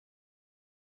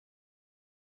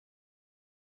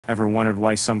Ever wondered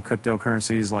why some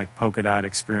cryptocurrencies like Polkadot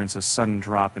experience a sudden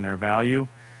drop in their value?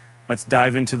 Let's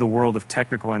dive into the world of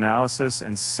technical analysis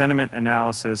and sentiment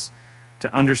analysis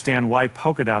to understand why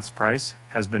Polkadot's price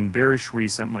has been bearish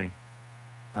recently.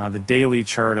 The daily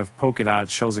chart of Polkadot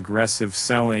shows aggressive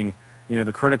selling,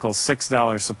 the critical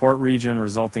 $6 support region,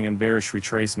 resulting in bearish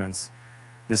retracements.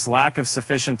 This lack of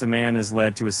sufficient demand has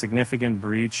led to a significant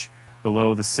breach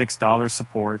below the $6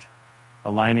 support,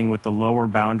 aligning with the lower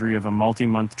boundary of a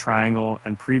multi-month triangle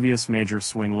and previous major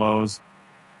swing lows.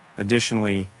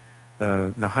 Additionally,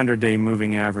 the 100-day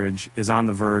moving average is on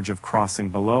the verge of crossing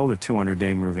below the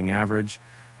 200-day moving average,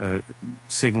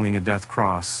 signaling a death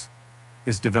cross.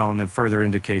 This development further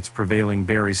indicates prevailing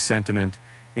bearish sentiment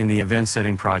in the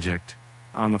event-setting project.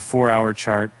 On the 4-hour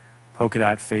chart,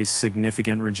 Polkadot faced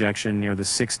significant rejection near the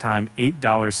 6-time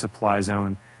 $8 supply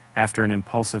zone after an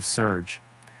impulsive surge.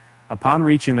 Upon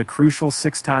reaching the crucial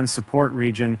 6-time support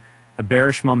region, the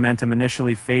bearish momentum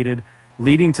initially faded,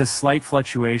 leading to slight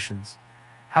fluctuations.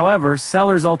 However,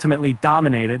 sellers ultimately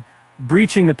dominated,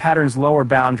 breaching the pattern's lower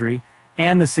boundary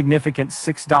and the significant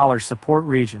 $6 support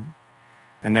region.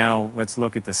 And now let's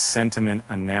look at the sentiment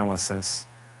analysis.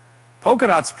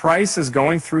 Polkadot's price is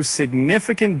going through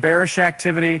significant bearish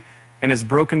activity and is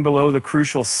broken below the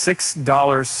crucial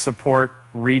 $6 support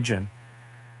region.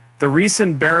 The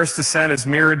recent bearish descent is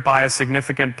mirrored by a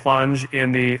significant plunge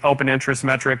in the open interest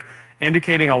metric,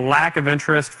 indicating a lack of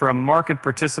interest from market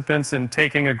participants in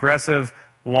taking aggressive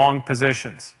long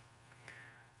positions.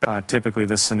 Typically,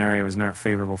 this scenario is not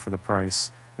favorable for the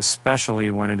price,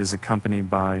 especially when it is accompanied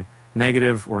by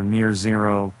negative or near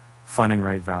zero funding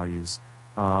rate values.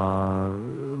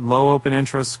 Low open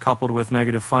interest coupled with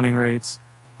negative funding rates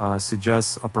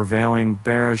suggests a prevailing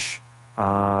bearish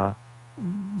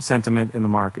sentiment in the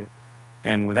market.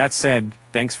 And with that said,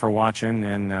 thanks for watching,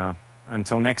 and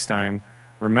until next time,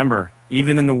 remember,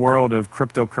 even in the world of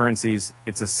cryptocurrencies,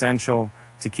 it's essential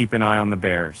to keep an eye on the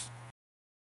bears.